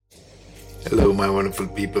Hello, my wonderful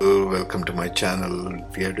people. Welcome to my channel.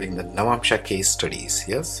 We are doing the Navamsha case studies,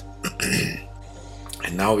 yes?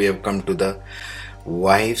 And now we have come to the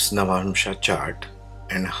wife's Navamsha chart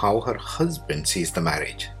and how her husband sees the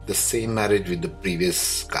marriage. The same marriage with the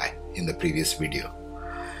previous guy in the previous video.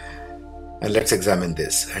 And let's examine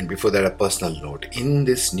this. And before that, a personal note. In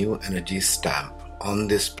this new energy stamp on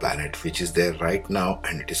this planet, which is there right now,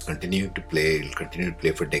 and it is continuing to play, it will continue to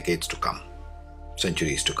play for decades to come,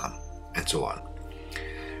 centuries to come, and so on.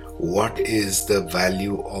 What is the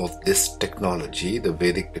value of this technology, the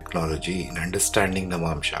Vedic technology, in understanding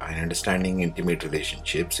Navamsha, in understanding intimate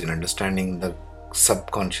relationships, in understanding the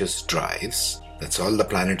subconscious drives? That's all the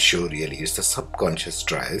planets show really, is the subconscious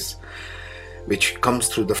drives, which comes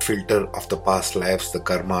through the filter of the past lives, the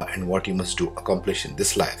karma, and what you must do accomplish in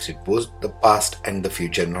this life. So it both the past and the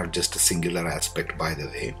future, not just a singular aspect, by the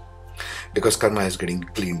way. Because karma is getting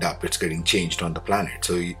cleaned up, it's getting changed on the planet.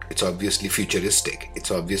 So it's obviously futuristic.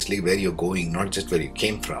 It's obviously where you're going, not just where you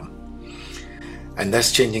came from. And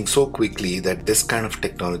that's changing so quickly that this kind of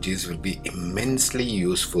technologies will be immensely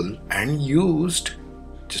useful and used,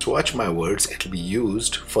 just watch my words, it will be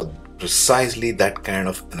used for precisely that kind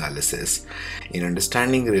of analysis in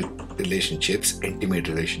understanding relationships, intimate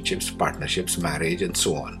relationships, partnerships, marriage, and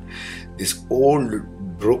so on. These old,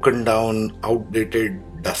 broken down, outdated,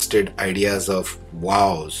 dusted ideas of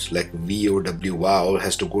wows, like VOW wow,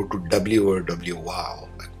 has to go to WOW wow,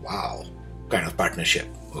 like wow kind of partnership.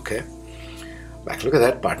 Okay, like look at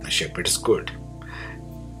that partnership, it is good.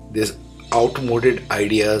 There's outmoded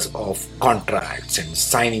ideas of contracts and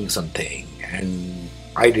signing something, and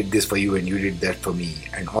I did this for you and you did that for me,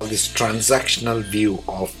 and all this transactional view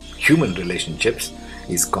of human relationships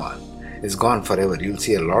is gone. It's gone forever. You'll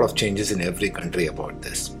see a lot of changes in every country about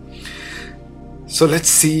this. So let's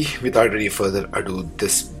see, without any further ado,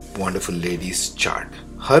 this wonderful lady's chart,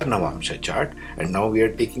 her Navamsha chart, and now we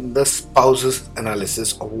are taking the spouse's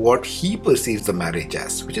analysis of what he perceives the marriage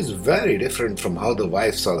as, which is very different from how the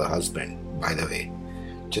wife saw the husband, by the way.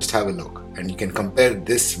 Just have a look, and you can compare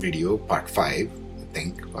this video, part 5, I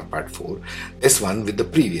think, or part 4, this one with the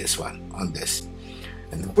previous one on this.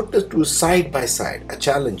 And then put the two side by side. A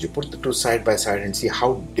challenge, you put the two side by side and see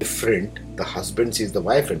how different the husband sees the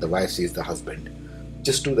wife and the wife sees the husband.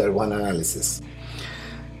 Just do that one analysis.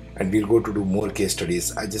 And we'll go to do more case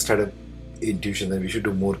studies. I just had an intuition that we should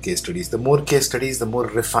do more case studies. The more case studies, the more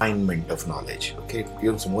refinement of knowledge. Okay, it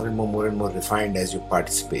becomes more and more refined as you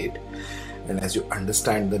participate. And as you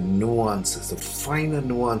understand the nuances, the finer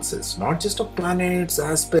nuances, not just of planets,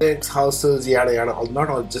 aspects, houses, yada yada, not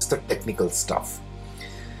all just the technical stuff.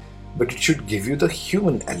 But it should give you the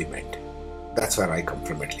human element. That's where I come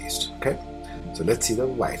from, at least. Okay, so let's see the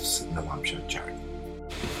wife's Navamsha chart.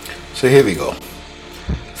 So here we go.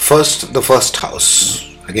 First, the first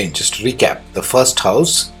house. Again, just to recap, the first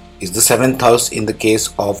house is the 7th house in the case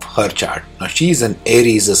of her chart. Now she is an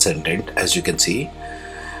Aries ascendant, as you can see,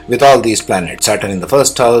 with all these planets. Saturn in the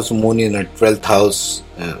first house, Moon in the 12th house,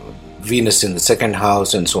 Venus in the 2nd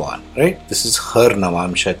house, and so on. Right? This is her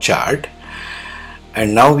Navamsha chart.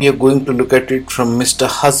 And now we are going to look at it from Mr.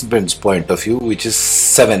 Husband's point of view, which is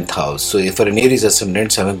 7th house. So if for an Aries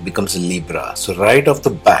ascendant, 7th becomes a Libra. So right off the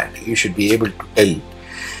bat, you should be able to tell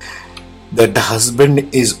that the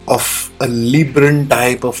husband is of a Libran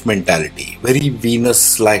type of mentality, very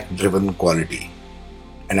Venus-like driven quality.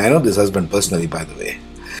 And I know this husband personally, by the way.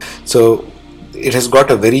 So it has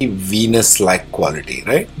got a very Venus-like quality,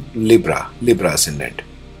 right? Libra ascendant.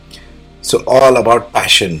 So all about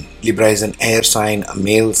passion. Libra is an air sign, a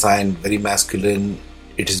male sign, very masculine.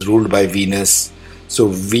 It is ruled by Venus. So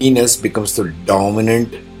Venus becomes the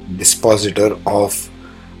dominant dispositor of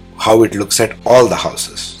how it looks at all the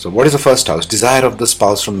houses. So what is the first house? Desire of the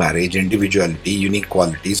spouse from marriage, individuality, unique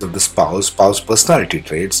qualities of the spouse personality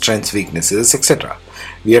traits, strengths, weaknesses, etc.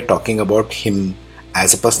 We are talking about him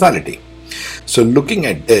as a personality. So looking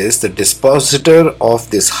at this, the dispositor of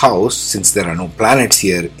this house, since there are no planets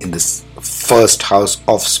here in this first house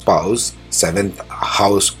of spouse, 7th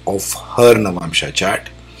house of her Navamsha chart,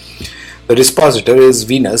 the dispositor is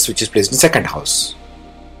Venus, which is placed in 2nd house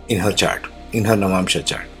in her chart, in her Navamsha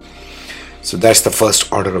chart. So that's the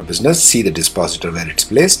first order of business. See the dispositor where it's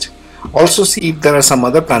placed. Also see if there are some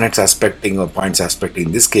other planets aspecting or points aspecting.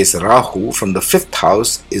 In this case, Rahu from the 5th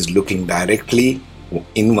house is looking directly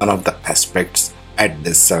in one of the aspects at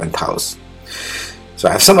this 7th house. So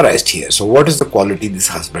I have summarized here. So what is the quality this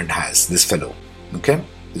husband has, this fellow, okay,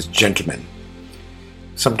 this gentleman?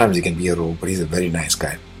 Sometimes he can be a rogue, but he's a very nice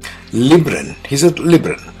guy. Libran, he's a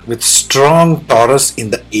Libran with strong Taurus in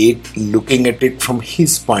the 8th, looking at it from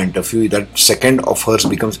his point of view. That 2nd of hers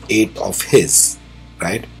becomes 8th of his,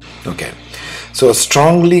 right? Okay. So a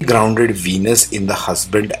strongly grounded Venus in the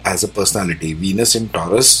husband as a personality. Venus in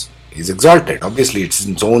Taurus is exalted. Obviously, it's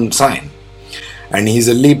its own sign. And he's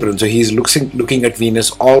a Libran, so he's looking at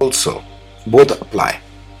Venus also. Both apply.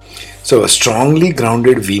 So a strongly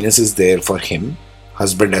grounded Venus is there for him,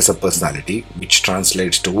 husband as a personality, which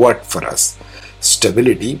translates to what for us?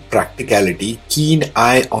 Stability, practicality, keen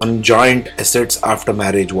eye on joint assets after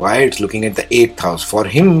marriage. Why? It's looking at the 8th house. For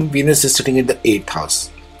him, Venus is sitting in the 8th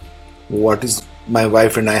house. What is my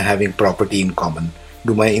wife and I having property in common?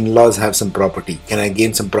 Do my in-laws have some property? Can I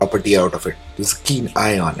gain some property out of it? There's a keen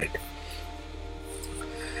eye on it.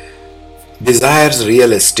 Desires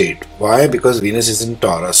real estate. Why? Because Venus is in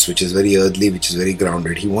Taurus, which is very earthly, which is very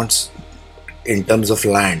grounded. He wants in terms of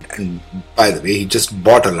land. And by the way, he just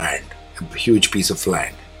bought a land, a huge piece of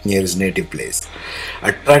land near his native place.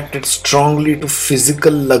 Attracted strongly to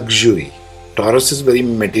physical luxury. Taurus is very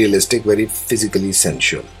materialistic, very physically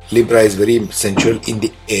sensual. Libra is very sensual in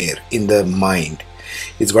the air, in the mind.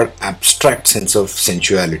 It's got abstract sense of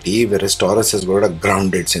sensuality, whereas Taurus has got a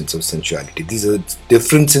grounded sense of sensuality. These are the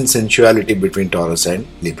difference in sensuality between Taurus and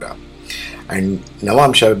Libra. And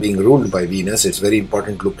Navamsha being ruled by Venus, it's very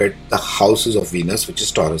important to look at the houses of Venus, which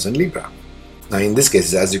is Taurus and Libra. Now in this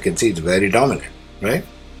case, as you can see, it's very dominant, right?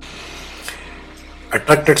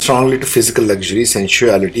 Attracted strongly to physical luxury,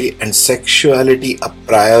 sensuality, and sexuality a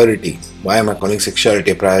priority. Why am I calling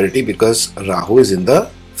sexuality a priority? Because Rahu is in the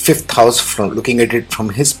 5th house, from looking at it from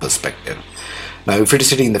his perspective. Now, if it is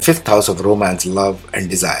sitting in the 5th house of romance, love, and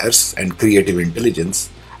desires, and creative intelligence,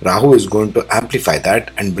 Rahu is going to amplify that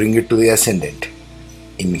and bring it to the ascendant.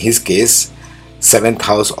 In his case, 7th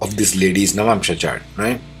house of this lady's Navamsha chart,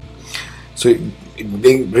 right? So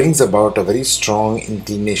it brings about a very strong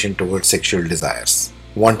inclination towards sexual desires,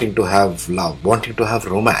 wanting to have love, wanting to have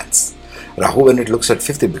romance. Rahu, when it looks at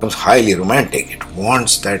 5th, it becomes highly romantic. It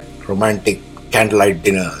wants that romantic candlelight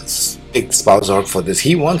dinners, take spouse out for this.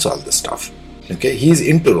 He wants all this stuff. Okay, he's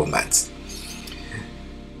into romance.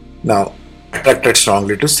 Now, attracted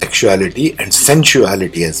strongly to sexuality and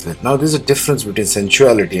sensuality as well. Now, there's a difference between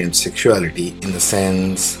sensuality and sexuality in the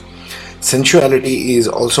sense, sensuality is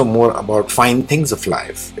also more about fine things of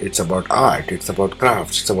life. It's about art, it's about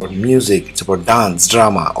crafts, it's about music, it's about dance,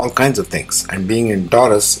 drama, all kinds of things. And being in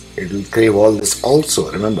Taurus, it will crave all this also,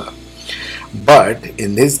 remember. But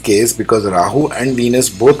in this case, because Rahu and Venus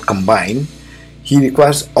both combine, he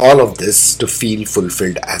requires all of this to feel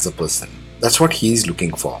fulfilled as a person. That's what he's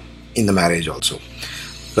looking for in the marriage also.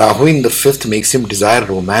 Rahu in the 5th makes him desire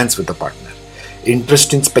romance with a partner.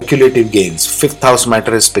 Interest in speculative gains. 5th house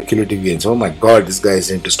matter is speculative gains. Oh my God, this guy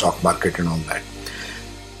is into stock market and all that.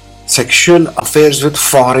 Sexual affairs with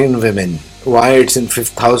foreign women. Why? It's in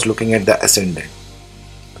 5th house looking at the ascendant.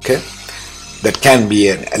 Okay? That can be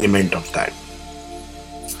an element of that.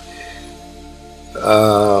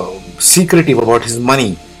 Secretive about his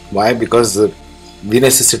money. Why? Because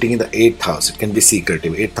Venus is sitting in the 8th house. It can be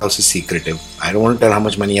secretive. 8th house is secretive. I don't want to tell how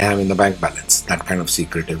much money I have in the bank balance. That kind of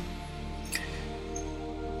secretive.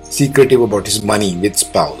 Secretive about his money with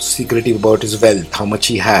spouse. Secretive about his wealth, how much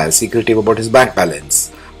he has. Secretive about his bank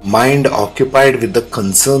balance. Mind occupied with the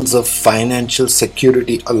concerns of financial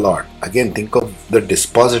security a lot. Again, think of the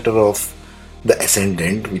dispositor of the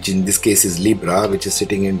ascendant, which in this case is Libra, which is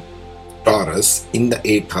sitting in Taurus in the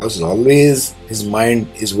 8th house. Always his mind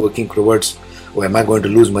is working towards, oh, am I going to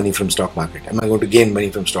lose money from stock market? Am I going to gain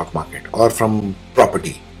money from stock market or from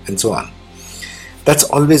property and so on? That's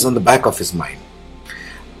always on the back of his mind.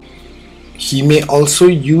 He may also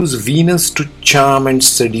use Venus to charm and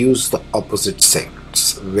seduce the opposite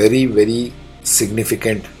sex. Very, very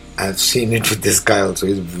significant. I've seen it with this guy also.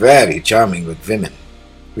 He's very charming with women.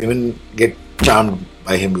 Women get charmed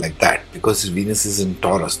by him like that because his Venus is in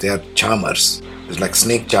Taurus. They are charmers. It's like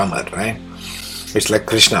snake charmer, right? It's like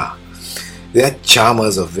Krishna. They are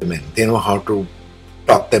charmers of women. They know how to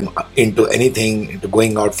talk them into anything, into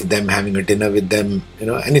going out with them, having a dinner with them,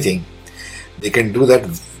 anything. They can do that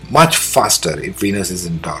much faster if Venus is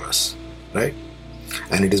in Taurus, right?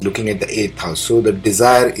 And it is looking at the 8th house. So the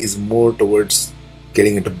desire is more towards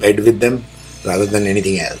getting into bed with them rather than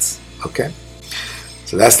anything else, okay?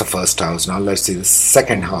 So that's the 1st house. Now let's see the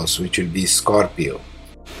 2nd house, which will be Scorpio.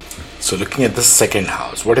 So looking at the 2nd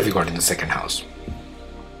house, what have you got in the 2nd house?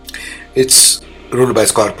 It's ruled by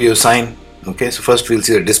Scorpio sign. Okay, so first we'll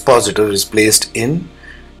see the dispositor is placed in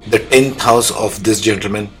the 10th house of this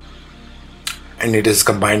gentleman, and it is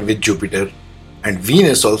combined with Jupiter. And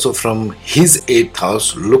Venus also from his 8th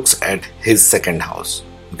house looks at his 2nd house.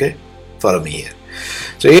 Okay, follow me here.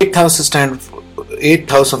 So 8th house stands for 8th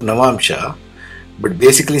house of Navamsha, but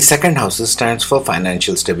basically 2nd house stands for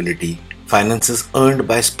financial stability, Finances earned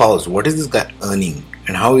by spouse. What is this guy earning?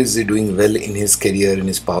 And how is he doing well in his career, in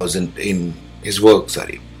his spouse, and in his work,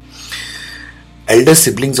 Elder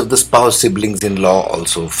siblings of the spouse, siblings-in-law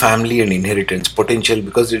also, family and inheritance potential,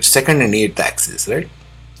 because it's second and eighth axis, right,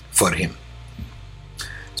 for him.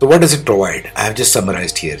 So what does it provide? I have just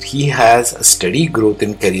summarized here. He has a steady growth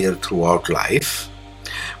in career throughout life.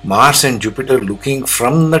 Mars and Jupiter looking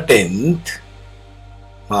from the 10th.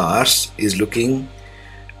 Mars is looking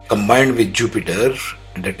combined with Jupiter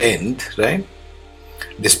in the 10th, right?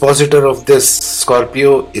 Dispositor of this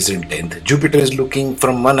Scorpio is in 10th. Jupiter is looking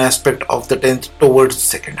from one aspect of the 10th towards the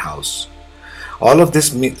second house. All of this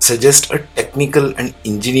suggests a technical and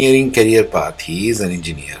engineering career path. He is an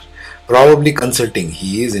engineer. Probably consulting.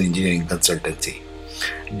 He is in engineering consultancy.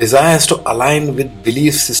 Desires to align with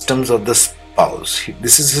belief systems of the spouse.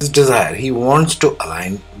 This is his desire. He wants to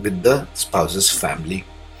align with the spouse's family.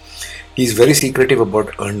 He's very secretive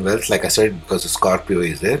about earned wealth, like I said, because the Scorpio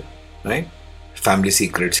is there, right? Family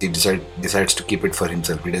secrets, he decides to keep it for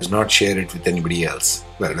himself. He does not share it with anybody else.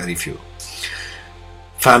 Well, very few.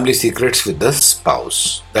 Family secrets with the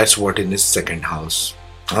spouse. That's what in his second house.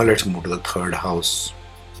 Now let's move to the third house.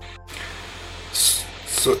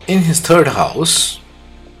 So in his third house,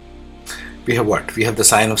 we have what? We have the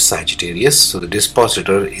sign of Sagittarius. So the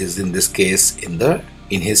dispositor is in this case in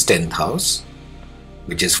his 10th house,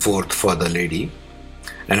 which is fourth for the lady.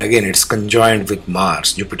 And again, it's conjoined with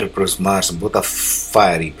Mars. Jupiter plus Mars, both are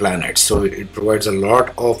fiery planets. So it provides a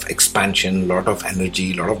lot of expansion, a lot of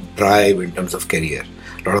energy, a lot of drive in terms of career,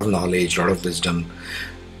 a lot of knowledge, a lot of wisdom.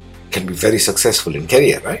 Can be very successful in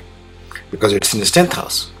career, right? Because it's in his 10th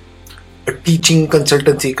house. A teaching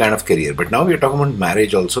consultancy kind of career. But now we are talking about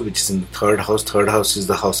marriage also, which is in the third house. Third house is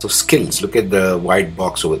the house of skills. Look at the white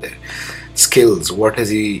box over there. Skills. What does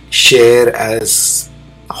he share as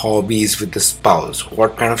hobbies with the spouse?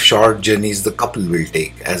 What kind of short journeys the couple will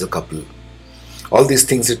take as a couple? All these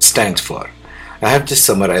things it stands for. I have just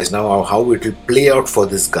summarized now how it will play out for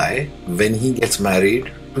this guy when he gets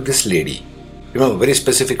married to this lady. Very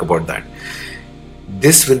specific about that.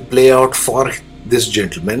 This will play out for this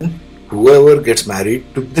gentleman, whoever gets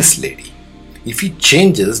married to this lady. If he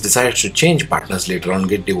decides to change partners later on,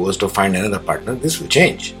 get divorced or find another partner, this will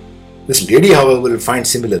change. This lady, however, will find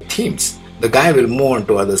similar themes. The guy will move on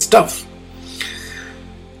to other stuff.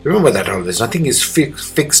 Remember that always. Nothing is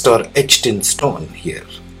fixed or etched in stone here.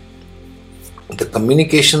 The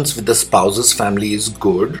communications with the spouse's family is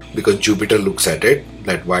good because Jupiter looks at it.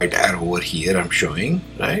 That white arrow over here I'm showing,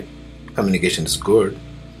 right? Communication is good.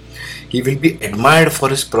 He will be admired for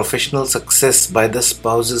his professional success by the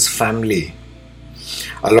spouse's family.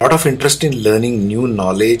 A lot of interest in learning new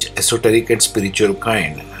knowledge, esoteric and spiritual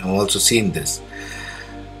kind. I've also seen this.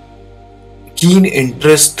 Keen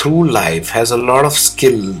interest through life, has a lot of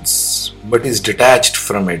skills, but is detached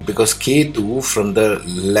from it because Ketu from the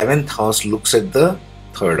 11th house looks at the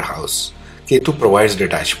third house. Ketu provides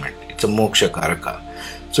detachment. It's a moksha karaka.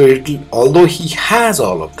 So although he has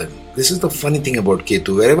all of them, this is the funny thing about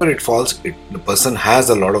Ketu. Wherever it falls, the person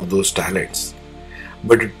has a lot of those talents,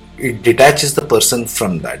 but it detaches the person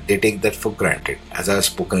from that. They take that for granted. As I have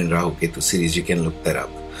spoken in Rahu Ketu series, you can look that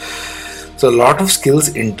up. So a lot of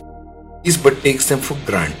skills but takes them for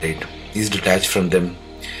granted. He's detached from them.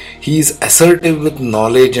 He is assertive with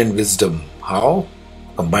knowledge and wisdom. How?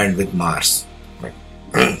 Combined with Mars.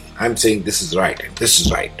 I'm saying this is right and this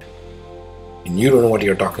is right. And you don't know what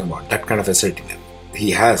you're talking about. That kind of assertiveness.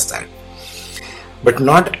 He has that. But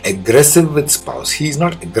not aggressive with spouse. He's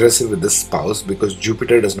not aggressive with the spouse because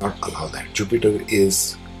Jupiter does not allow that. Jupiter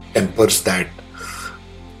tempers that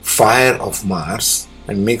fire of Mars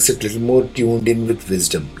and makes it a little more tuned in with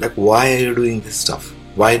wisdom. Like, why are you doing this stuff?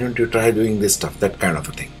 Why don't you try doing this stuff? That kind of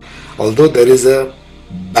a thing. Although there is a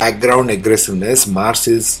background aggressiveness, Mars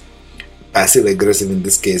is passive aggressive in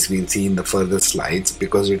this case. We'll see in the further slides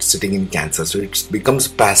because it's sitting in Cancer. So it becomes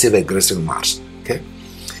passive aggressive Mars. Okay.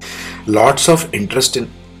 Lots of interest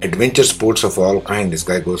in adventure sports of all kinds. This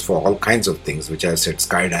guy goes for all kinds of things, which I've said,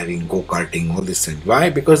 skydiving, go-karting, all this. Why?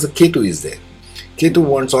 Because the Ketu is there. Ketu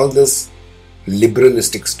wants all this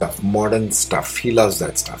liberalistic stuff, modern stuff. He loves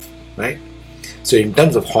that stuff, right? So in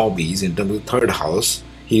terms of hobbies, in terms of the third house,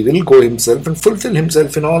 he will go himself and fulfill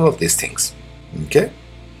himself in all of these things. Okay?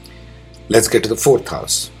 Let's get to the fourth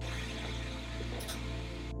house.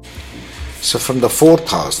 So from the fourth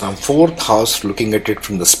house, now fourth house, looking at it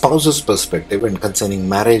from the spouse's perspective and concerning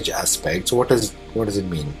marriage aspects, what does it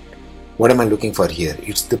mean? What am I looking for here?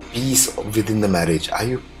 It's the peace within the marriage. Are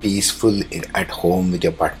you peaceful at home with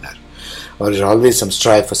your partner? Or is there always some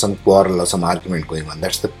strife or some quarrel or some argument going on?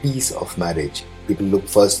 That's the peace of marriage. People look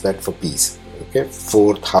first that for peace. Okay,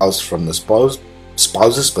 fourth house from the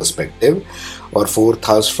spouse's perspective, or fourth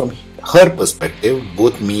house from her perspective,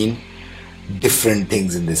 both mean different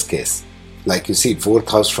things in this case. Like you see, fourth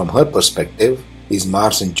house from her perspective is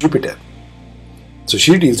Mars and Jupiter. So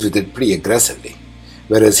she deals with it pretty aggressively,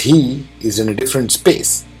 whereas he is in a different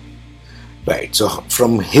space. Right, so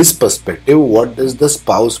from his perspective, what does the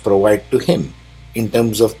spouse provide to him in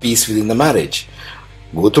terms of peace within the marriage?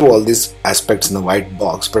 Go through all these aspects in the white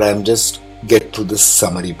box, but I'm just get through the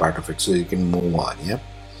summary part of it so you can move on. Yeah,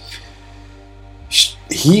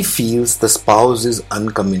 he feels the spouse is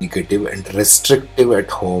uncommunicative and restrictive at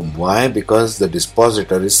home. Why? Because the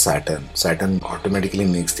dispositor is Saturn. Saturn automatically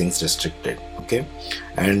makes things restricted. Okay,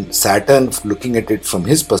 and Saturn, looking at it from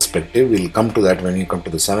his perspective, we'll come to that when we come to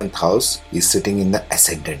the 7th house, is sitting in the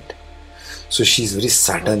ascendant. So she's very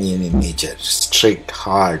Saturnian in nature, strict,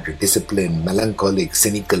 hard, disciplined, melancholic,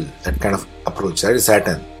 cynical, that kind of approach. That is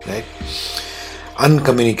Saturn, right?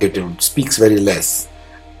 Uncommunicative, speaks very less,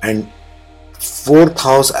 and 4th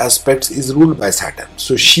house aspects is ruled by Saturn.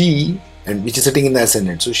 So she, and which is sitting in the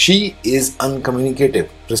ascendant, so she is uncommunicative,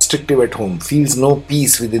 restrictive at home, feels no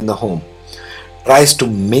peace within the home, tries to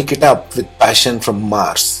make it up with passion from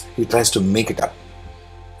Mars. He tries to make it up.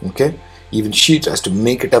 Okay? Even she tries to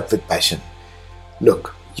make it up with passion.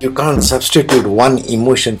 Look, you can't substitute one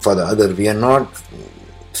emotion for the other. We are not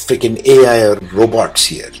freaking AI or robots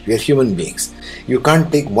here. We are human beings. You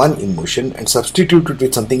can't take one emotion and substitute it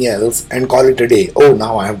with something else and call it a day. Oh,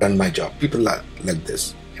 now I have done my job. People are like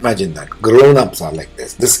this. Imagine that. Grown-ups are like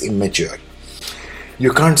this immature.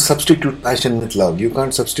 You can't substitute passion with love. You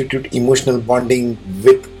can't substitute emotional bonding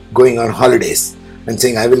with going on holidays and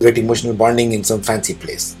saying, I will get emotional bonding in some fancy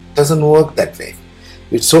place. It doesn't work that way.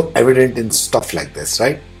 It's so evident in stuff like this,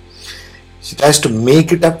 right? She tries to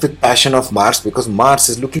make it up with passion of Mars because Mars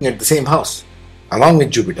is looking at the same house along with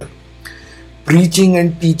Jupiter. Preaching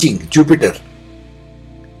and teaching, Jupiter.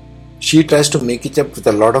 She tries to make it up with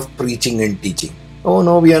a lot of preaching and teaching. Oh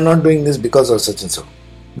no, we are not doing this because of such and so.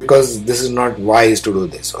 Because this is not wise to do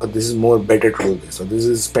this, or this is more better to do this, or this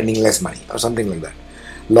is spending less money, or something like that.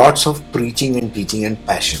 Lots of preaching and teaching and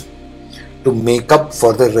passion to make up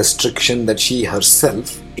for the restriction that she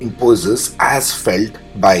herself imposes as felt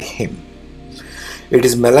by him. It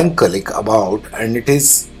is melancholic about, and it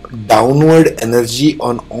is downward energy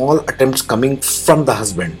on all attempts coming from the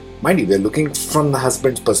husband. Mind you, we are looking from the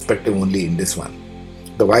husband's perspective only in this one.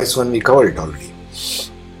 The wife's one we covered it already.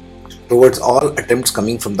 Towards all attempts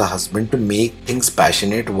coming from the husband to make things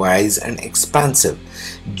passionate, wise and expansive.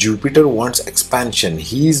 Jupiter wants expansion.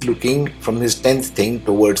 He is looking from his 10th thing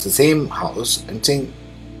towards the same house and saying,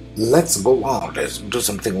 let's go out, let's do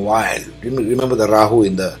something wild. Remember the Rahu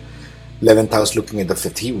in the 11th house looking at the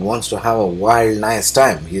 5th. He wants to have a wild, nice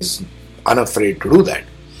time. He is unafraid to do that.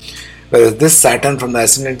 Whereas this Saturn from the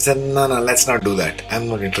ascendant said, no, let's not do that. I'm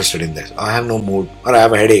not interested in that. I have no mood, or I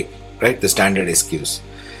have a headache, right? The standard excuse.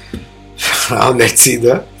 Now let's see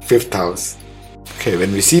the 5th house. Okay,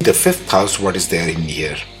 when we see the 5th house, what is there in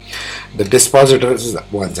here? The dispositor is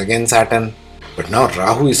once again Saturn, but now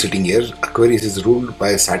Rahu is sitting here. Aquarius is ruled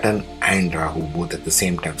by Saturn and Rahu both at the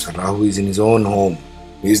same time. So Rahu is in his own home.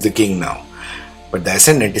 He is the king now. But the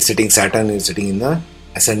ascendant is sitting, Saturn is sitting in the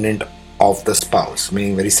ascendant of the spouse,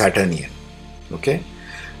 meaning very Saturnian. Okay?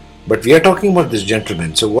 But we are talking about this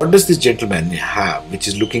gentleman. So what does this gentleman have, which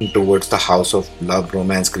is looking towards the house of love,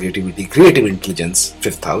 romance, creativity, creative intelligence,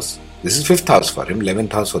 5th house? This is 5th house for him,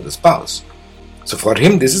 11th house for the spouse. So for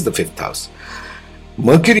him, this is the 5th house.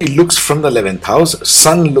 Mercury looks from the 11th house,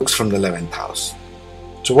 Sun looks from the 11th house.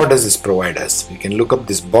 So what does this provide us? We can look up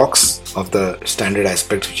this box of the standard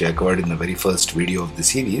aspects which I covered in the very first video of the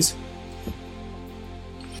series.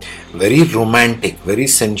 Very romantic, very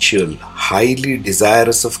sensual, highly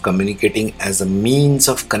desirous of communicating as a means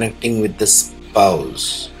of connecting with the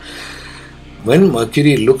spouse. When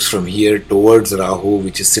Mercury looks from here towards Rahu,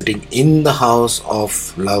 which is sitting in the house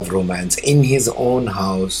of love, romance, in his own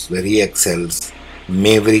house where he excels,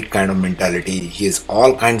 maverick kind of mentality, he has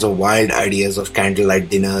all kinds of wild ideas of candlelight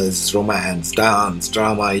dinners, romance, dance,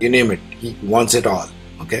 drama, you name it. He wants it all.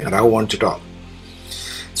 Okay, Rahu wants it all.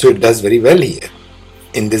 So it does very well here.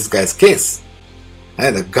 In this guy's case,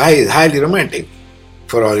 and the guy is highly romantic.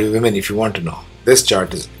 For all you women, if you want to know, this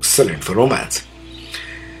chart is excellent for romance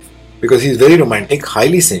because he's very romantic,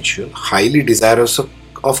 highly sensual, highly desirous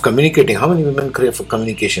of communicating. How many women crave for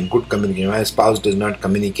communication, good communication? My spouse does not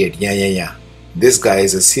communicate. Yeah. This guy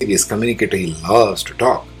is a serious communicator. He loves to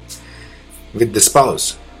talk with the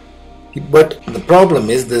spouse. But the problem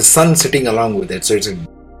is the sun sitting along with it. So it's a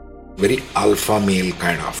very alpha male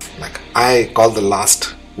kind of, like I call the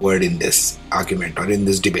last word in this argument or in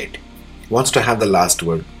this debate. wants to have the last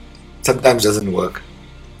word. Sometimes doesn't work.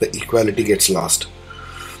 The equality gets lost.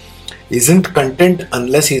 Isn't content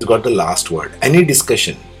unless he's got the last word. In any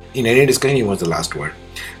discussion, he wants the last word.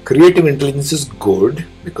 Creative intelligence is good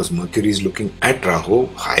because Mercury is looking at Rahu,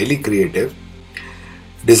 highly creative.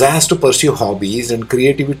 Desires to pursue hobbies and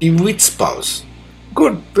creativity with spouse.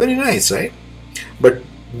 Good, very nice, right? But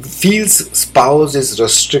feels spouse is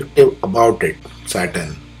restrictive about it.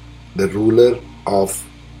 Saturn, the ruler of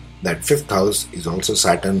that fifth house, is also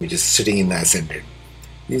Saturn, which is sitting in the ascendant.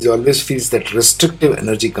 He always feels that restrictive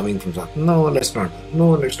energy coming from Saturn. No, let's not.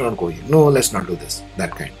 No, let's not go here. No, let's not do this.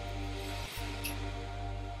 That kind.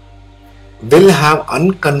 Will have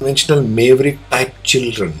unconventional maverick type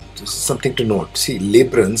children. This is something to note. See,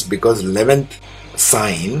 Librans, because 11th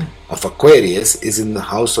sign of Aquarius is in the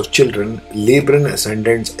house of children, Libran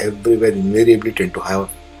ascendants everywhere invariably tend to have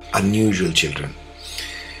unusual children.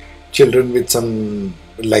 Children with some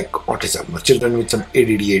like autism, or children with some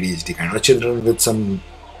ADD, ADHD kind, or children with some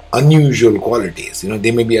unusual qualities.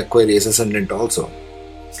 They may be Aquarius ascendant also.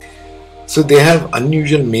 So they have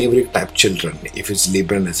unusual maverick type children if it's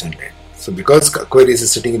Libran ascendant. So because Aquarius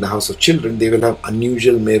is sitting in the house of children, they will have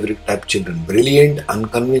unusual maverick type children. Brilliant,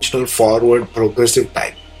 unconventional, forward, progressive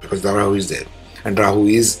type, because the Rahu is there. And Rahu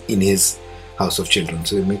is in his house of children.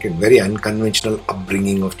 So they make a very unconventional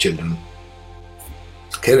upbringing of children.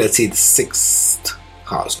 Okay, let's see the 6th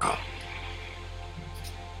house now.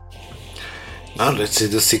 Now let's see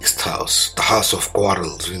the 6th house. The house of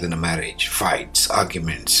quarrels within a marriage, fights,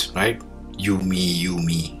 arguments, right? You,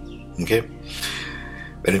 me. Okay?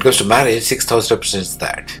 When it comes to marriage, 6th house represents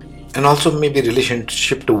that. And also maybe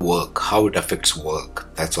relationship to work, how it affects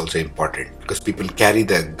work. That's also important because people carry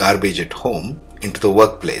their garbage at home into the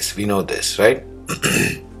workplace. We know this, right?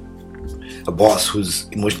 A boss who's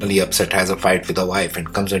emotionally upset has a fight with a wife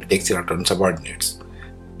and comes and takes it out on subordinates.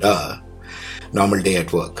 Duh. Normal day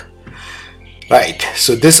at work. Right.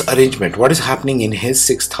 So this arrangement, what is happening in his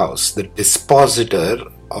 6th house? The dispositor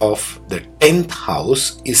of the 10th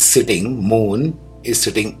house is sitting, Moon is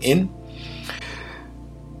sitting in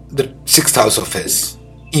the 6th house of his.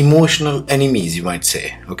 Emotional enemies, you might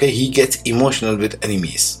say. Okay, he gets emotional with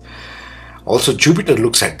enemies. Also, Jupiter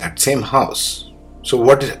looks at that same house. So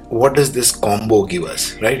what does this combo give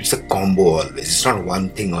us? Right? It's a combo always. It's not one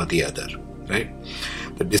thing or the other. Right?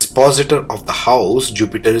 The dispositor of the house,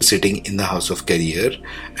 Jupiter, is sitting in the house of career,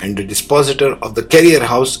 and the dispositor of the career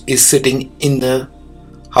house is sitting in the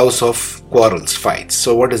house of quarrels, fights.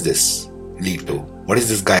 So what does this lead to? What is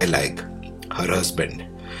this guy like? Her husband.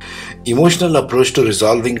 Emotional approach to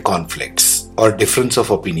resolving conflicts or difference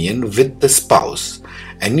of opinion with the spouse.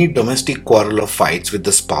 Any domestic quarrel or fights with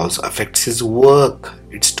the spouse affects his work.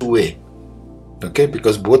 It's two-way. Okay,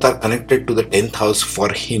 because both are connected to the 10th house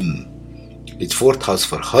for him. It's 4th house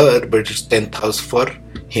for her, but it's 10th house for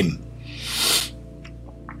him.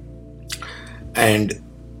 And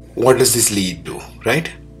what does this lead to,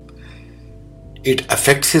 right? It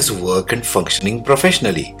affects his work and functioning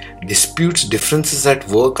professionally. Disputes, differences at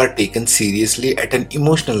work are taken seriously at an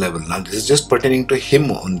emotional level. Now, this is just pertaining to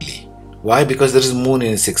him only. Why? Because there is Moon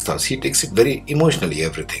in his 6th house. He takes it very emotionally,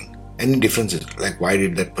 everything. Any differences, like why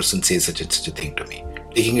did that person say such and such a thing to me?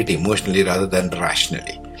 Taking it emotionally rather than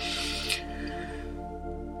rationally.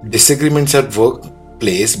 Disagreements at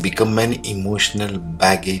workplace become an emotional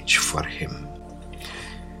baggage for him.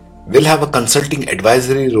 Will have a consulting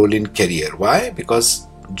advisory role in career. Why? Because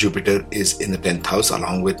Jupiter is in the 10th house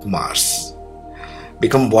along with Mars.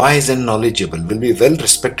 Become wise and knowledgeable. Will be well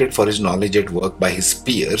respected for his knowledge at work by his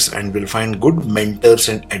peers and will find good mentors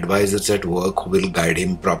and advisors at work who will guide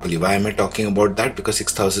him properly. Why am I talking about that? Because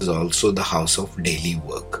 6th house is also the house of daily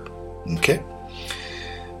work. Okay.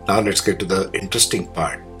 Now let's get to the interesting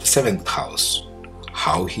part. The 7th house.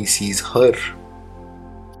 How he sees her.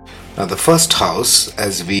 Now the first house,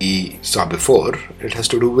 as we saw before, it has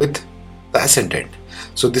to do with the ascendant.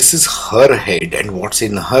 So this is her head, and what's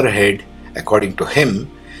in her head, according to him,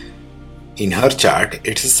 in her chart,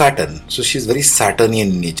 it's Saturn. So she's very Saturnian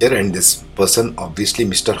in nature, and this person, obviously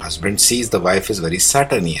Mr. Husband, sees the wife is very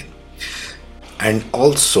Saturnian. And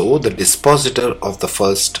also the dispositor of the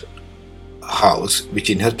first house, which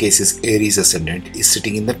in her case is Aries ascendant, is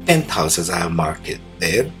sitting in the 10th house, as I have marked it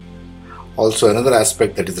there. Also, another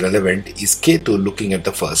aspect that is relevant is Ketu looking at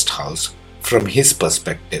the first house from his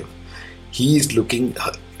perspective. He is looking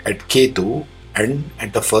at Ketu, and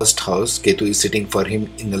at the first house, Ketu is sitting for him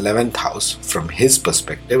in the 11th house from his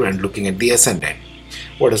perspective and looking at the ascendant.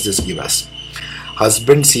 What does this give us?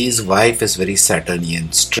 Husband sees wife as very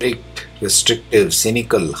Saturnian, strict, restrictive,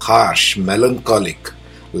 cynical, harsh, melancholic,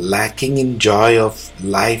 lacking in joy of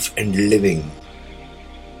life and living.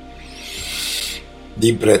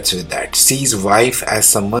 Deep breaths with that. Sees wife as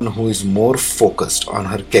someone who is more focused on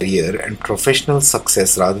her career and professional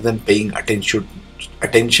success rather than paying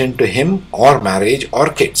attention to him or marriage or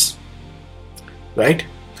kids. Right?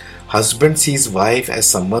 Husband sees wife as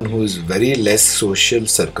someone who is very less social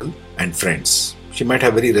circle and friends. She might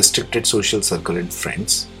have very restricted social circle and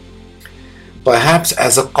friends. Perhaps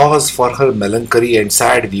as a cause for her melancholy and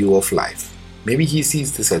sad view of life. Maybe he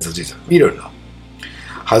sees this as a reason. We don't know.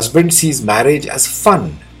 Husband sees marriage as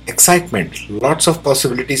fun, excitement, lots of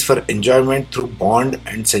possibilities for enjoyment through bond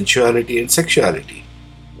and sensuality and sexuality.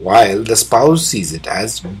 While the spouse sees it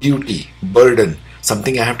as duty, burden,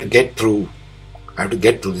 something I have to get through. I have to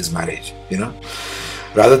get through this marriage,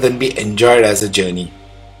 rather than be enjoyed as a journey.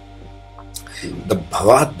 The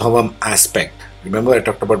Bhavat Bhavam aspect. Remember I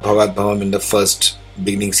talked about Bhavat Bhavam in the first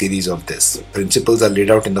beginning series of this. Principles are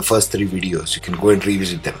laid out in the first 3 videos. You can go and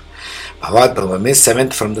revisit them. Bhavat Bhavam is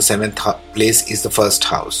 7th from the 7th place is the first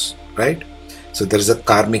house, right? So there is a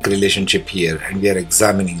karmic relationship here and we are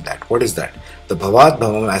examining that. What is that? The Bhavat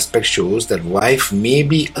Bhavam aspect shows that wife may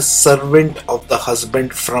be a servant of the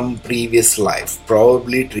husband from previous life,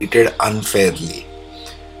 probably treated unfairly.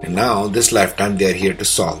 And now this lifetime they are here to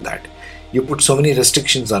solve that. You put so many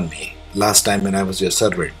restrictions on me last time when I was your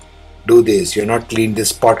servant. Do this, you're not cleaned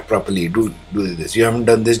this pot properly, do this, you haven't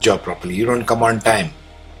done this job properly, you don't come on time.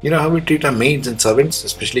 You know how we treat our maids and servants,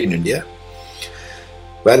 especially in India?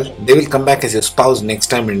 Well, they will come back as your spouse next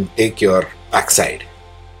time and take your backside.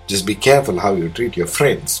 Just be careful how you treat your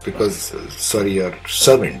friends, your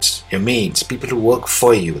servants, your maids, people who work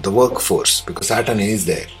for you, the workforce, because Saturn is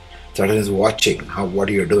there. Saturn is watching what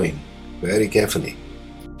you're doing very carefully.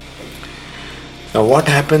 Now what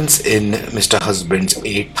happens in Mr. Husband's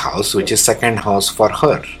 8th house, which is 2nd house for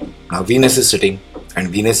her? Now Venus is sitting, and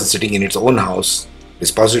Venus is sitting in its own house.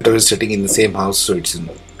 Dispositor is sitting in the same house, so it's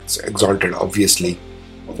exalted, obviously,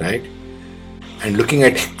 right? And looking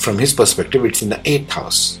at it from his perspective, it's in the 8th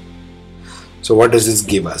house. So what does this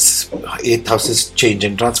give us? 8th house is change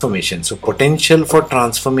and transformation. So potential for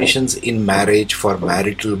transformations in marriage for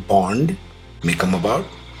marital bond may come about.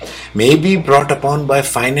 May be brought upon by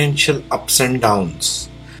financial ups and downs,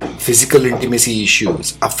 physical intimacy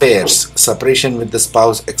issues, affairs, separation with the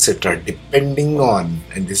spouse, etc. Depending on,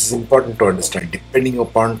 and this is important to understand, depending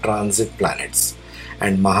upon transit planets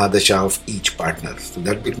and Mahadasha of each partner. So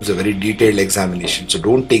that becomes a very detailed examination. So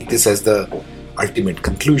don't take this as the ultimate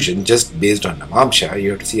conclusion just based on Navamsha.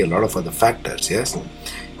 You have to see a lot of other factors, yes?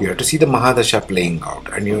 You have to see the Mahadasha playing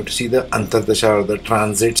out, and you have to see the Antardasha or the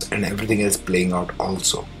transits and everything else playing out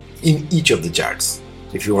also in each of the charts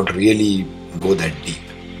if you want to really go that deep.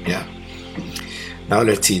 Yeah. Now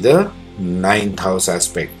let's see the 9th house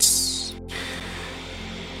aspects.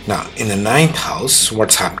 Now in the 9th house,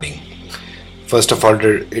 what's happening? First of all,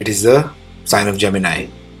 it is the sign of Gemini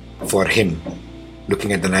for him.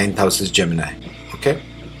 Looking at the 9th house is Gemini. Okay.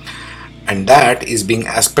 And that is being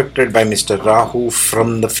aspected by Mr. Rahu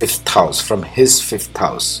from the 5th house, from his 5th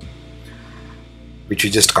house, which we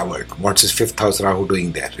just covered. What's his 5th house Rahu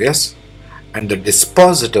doing there? Yes. And the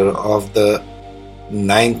dispositor of the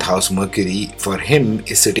 9th house, Mercury, for him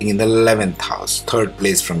is sitting in the 11th house, 3rd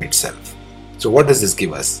place from itself. So what does this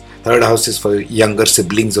give us? 3rd house is for younger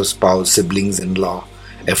siblings of spouse, siblings-in-law,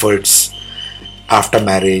 efforts after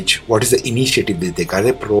marriage. What is the initiative they take? Are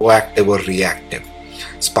they proactive or reactive?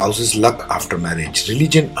 Spouse's luck after marriage,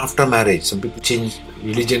 religion after marriage. Some people change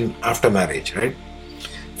religion after marriage, right?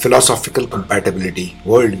 Philosophical compatibility,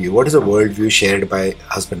 worldview. What is a worldview shared by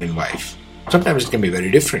husband and wife? Sometimes it can be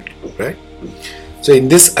very different, right? So in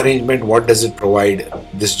this arrangement, what does it provide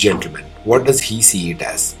this gentleman? What does he see it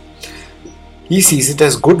as? He sees it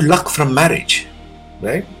as good luck from marriage,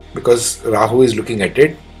 right? Because Rahu is looking at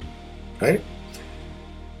it, right?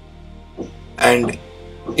 And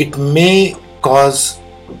it may cause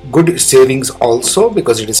good savings also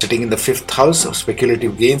because it is sitting in the 5th house of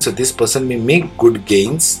speculative gains. So this person may make good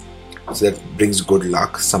gains. So that brings good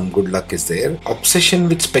luck. Some good luck is there. Obsession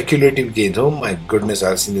with speculative gains. Oh my goodness,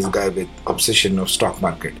 I've seen this guy with obsession of stock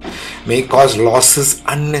market. May cause losses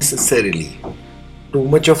unnecessarily. Too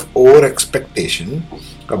much of over expectation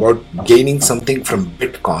about gaining something from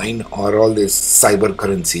Bitcoin or all these cyber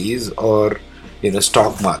currencies or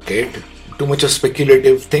stock market. Too much of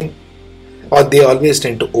speculative thing. Or they always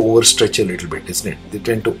tend to overstretch a little bit, isn't it? They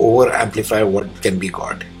tend to over-amplify what can be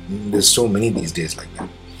got. There's so many these days like that.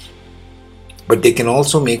 But they can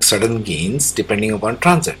also make sudden gains depending upon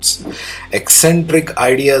transits. Eccentric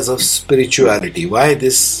ideas of spirituality. Why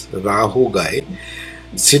this Rahu guy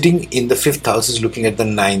sitting in the 5th house is looking at the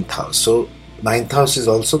 9th house. So 9th house is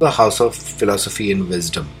also the house of philosophy and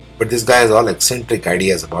wisdom. But this guy has all eccentric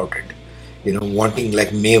ideas about it. wanting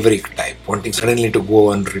like maverick type, wanting suddenly to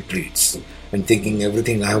go on retreats and thinking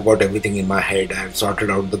everything, I have got everything in my head, I have sorted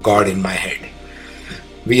out the God in my head.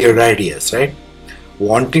 Weird ideas, right?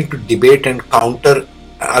 Wanting to debate and counter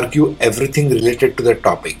argue everything related to the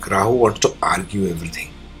topic. Rahu wants to argue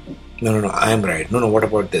everything. No, I am right. No, what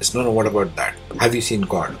about this? No, what about that? Have you seen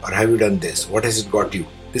God? Or have you done this? What has it got you?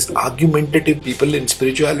 This argumentative people in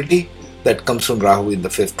spirituality, that comes from Rahu in the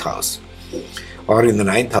 5th house or in the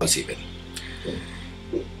 9th house even.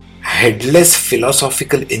 Headless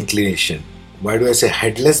philosophical inclination. Why do I say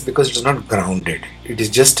headless? Because it is not grounded. It is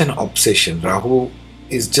just an obsession. Rahu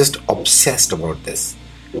is just obsessed about this.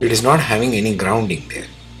 It is not having any grounding there.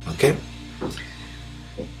 Okay?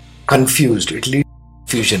 Confused. It leads to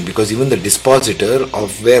confusion because even the dispositor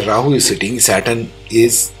of where Rahu is sitting, Saturn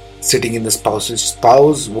is sitting in the spouse's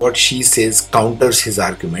spouse. What she says counters his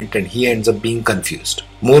argument and he ends up being confused.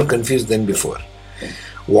 More confused than before.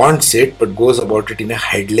 Wants it but goes about it in a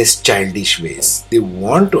headless, childish ways. They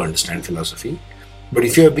want to understand philosophy, but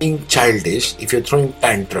if you're being childish, if you're throwing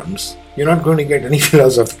tantrums, you're not going to get any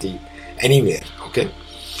philosophy anywhere. Okay?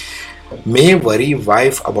 May worry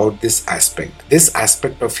wife about this aspect. This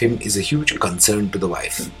aspect of him is a huge concern to the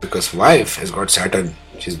wife because wife has got Saturn.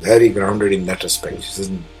 She's very grounded in that respect. She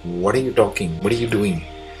says, what are you talking? What are you doing?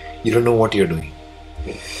 You don't know what you're doing.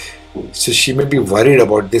 So she may be worried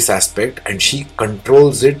about this aspect and she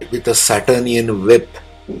controls it with a Saturnian whip.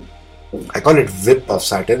 I call it whip of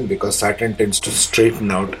Saturn because Saturn tends to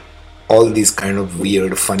straighten out all these kind of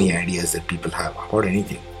weird, funny ideas that people have about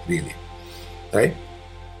anything, really. Right?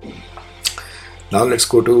 Now let's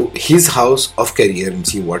go to his house of career and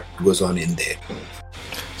see what goes on in there.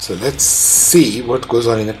 So let's see what goes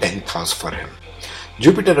on in the 10th house for him.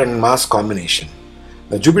 Jupiter and Mars combination.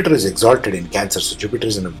 Now Jupiter is exalted in Cancer, so Jupiter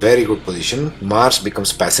is in a very good position. Mars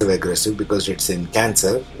becomes passive aggressive because it's in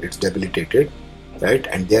Cancer, it's debilitated, right?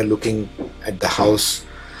 And they are looking at the house.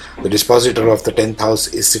 The dispositor of the 10th house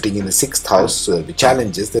is sitting in the 6th house, so there will be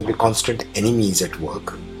challenges, there will be constant enemies at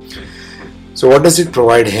work. So what does it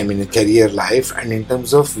provide him in a career life and in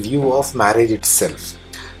terms of view of marriage itself?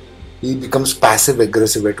 He becomes passive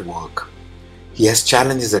aggressive at work. He has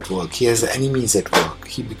challenges at work. He has enemies at work.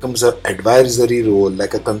 He becomes an advisory role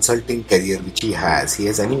like a consulting career which he has. He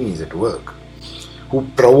has enemies at work who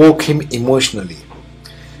provoke him emotionally,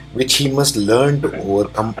 which he must learn to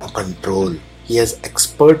overcome or control. He has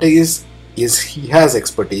expertise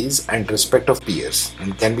and respect of peers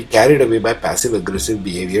and can be carried away by passive aggressive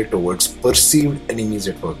behavior towards perceived enemies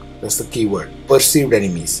at work. That's the key word. Perceived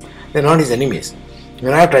enemies. They're not his enemies.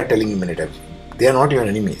 When I have tried telling him many times, they are not your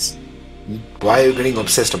enemies. Why are you getting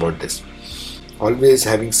obsessed about this? Always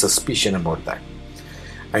having suspicion about that.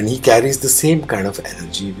 And he carries the same kind of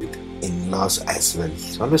energy with in-laws as well.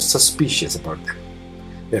 He's always suspicious about them.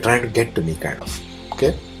 They're trying to get to me kind of.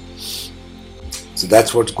 Okay? So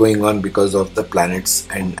that's what's going on because of the planets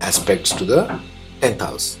and aspects to the 10th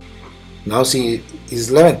house. Now see his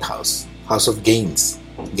 11th house, house of gains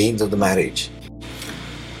of the marriage.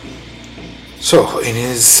 So in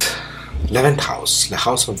his 11th house, the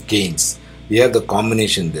house of gains, we have the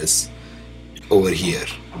combination this over here,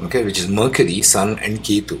 okay, which is Mercury, Sun and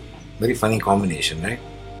Ketu. Very funny combination, right?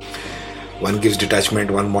 One gives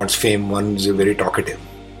detachment, one wants fame, one is very talkative.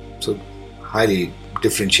 So highly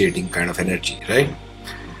differentiating kind of energy, right?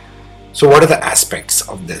 So what are the aspects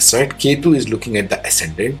of this, right? Ketu is looking at the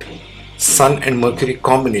ascendant. Sun and Mercury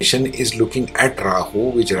combination is looking at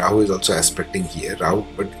Rahu, which Rahu is also aspecting here. Rahu,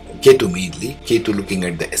 but Ketu mainly. Ketu looking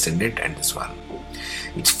at the ascendant and this one.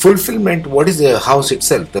 Its fulfillment, what is the house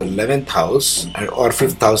itself? The 11th house or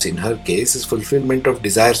 5th house in her case is fulfillment of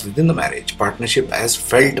desires within the marriage, partnership as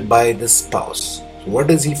felt by the spouse. So what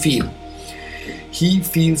does he feel? He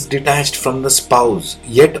feels detached from the spouse,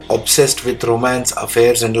 yet obsessed with romance,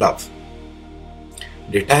 affairs and love.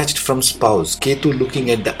 Detached from spouse, Ketu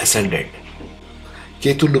looking at the ascendant.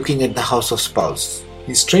 Ketu looking at the house of spouse.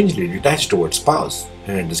 He's strangely detached towards spouse.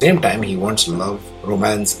 And at the same time, he wants love,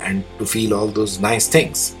 romance and to feel all those nice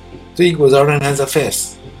things. So he goes out and has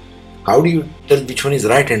affairs. How do you tell which one is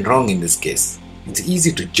right and wrong in this case? It's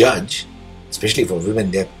easy to judge, especially for women.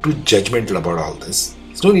 They are too judgmental about all this.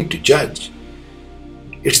 There's no need to judge.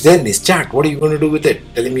 It's there in his chart. What are you going to do with it?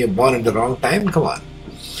 Telling me you're born at the wrong time? Come on.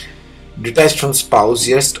 Detached from spouse,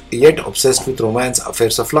 yet obsessed with romance,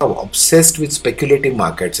 affairs of love. Obsessed with speculative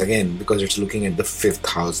markets. Again, because it's looking at the 5th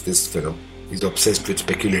house, this fellow. He's obsessed with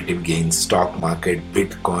speculative gains, stock market,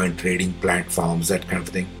 Bitcoin, trading platforms, that kind of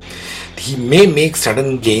thing. He may make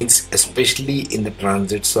sudden gains, especially in the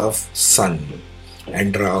transits of Sun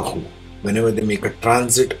and Rahu. Whenever they make a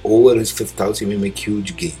transit over his 5th house, he may make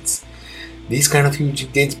huge gains. These kind of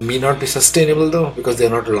huge gains may not be sustainable though, because they are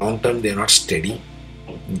not long term, they are not steady.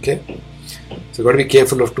 Okay, so got to be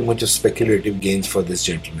careful of too much of speculative gains for this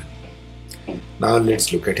gentleman. Now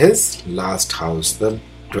let's look at his last house, the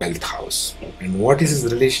 12th house, and what is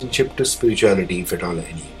his relationship to spirituality, if at all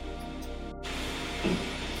any.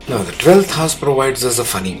 Now the 12th house provides us a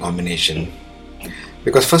funny combination,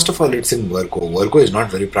 because first of all it's in Virgo. Virgo is not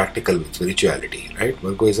very practical with spirituality, right?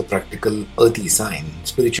 Virgo is a practical earthy sign.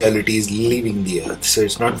 Spirituality is leaving the earth, so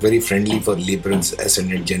it's not very friendly for Libran's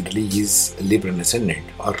ascendant. Generally he's a Libran ascendant,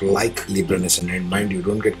 or like Libran ascendant. Mind you,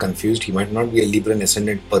 don't get confused, he might not be a Libran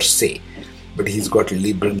ascendant per se, but he's got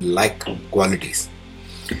Libran-like qualities.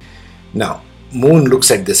 Now, Moon looks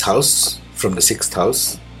at this house from the 6th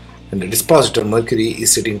house, and the dispositor Mercury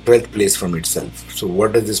is sitting 12th place from itself. So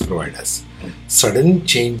what does this provide us? Sudden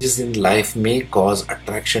changes in life may cause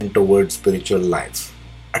attraction towards spiritual life.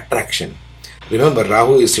 Attraction. Remember,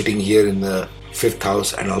 Rahu is sitting here in the 5th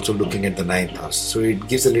house and also looking at the 9th house. So it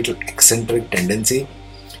gives a little eccentric tendency.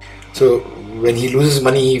 So when he loses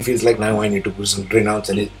money, he feels like, now I need to renounce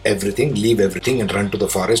everything, leave everything and run to the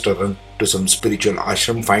forest or run to some spiritual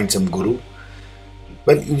ashram, find some guru.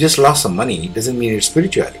 But you just lost some money. It doesn't mean it's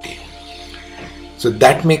spirituality. So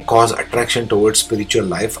that may cause attraction towards spiritual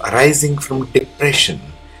life arising from depression,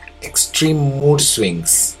 extreme mood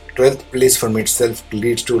swings. 12th place from itself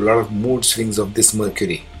leads to a lot of mood swings of this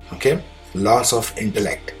Mercury. Okay? Loss of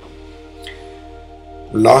intellect,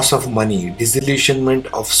 loss of money, disillusionment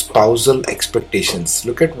of spousal expectations.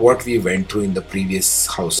 Look at what we went through in the previous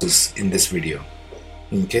houses in this video.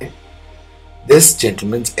 Okay? This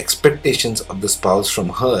gentleman's expectations of the spouse from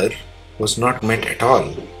her was not met at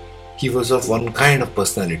all. He was of one kind of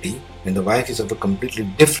personality and the wife is of a completely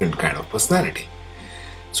different kind of personality.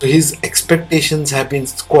 So his expectations have been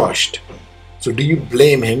squashed. So do you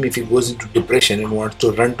blame him if he goes into depression and wants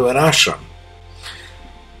to run to an ashram?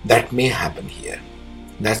 That may happen here.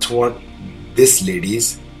 That's what this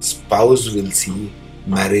lady's spouse will see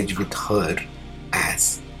marriage with her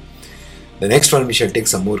as. The next one we shall take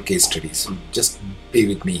some more case studies. So just be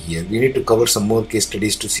with me here. We need to cover some more case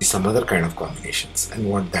studies to see some other kind of combinations and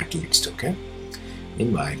what that leads to. Okay?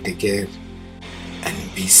 Meanwhile, take care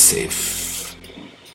and be safe.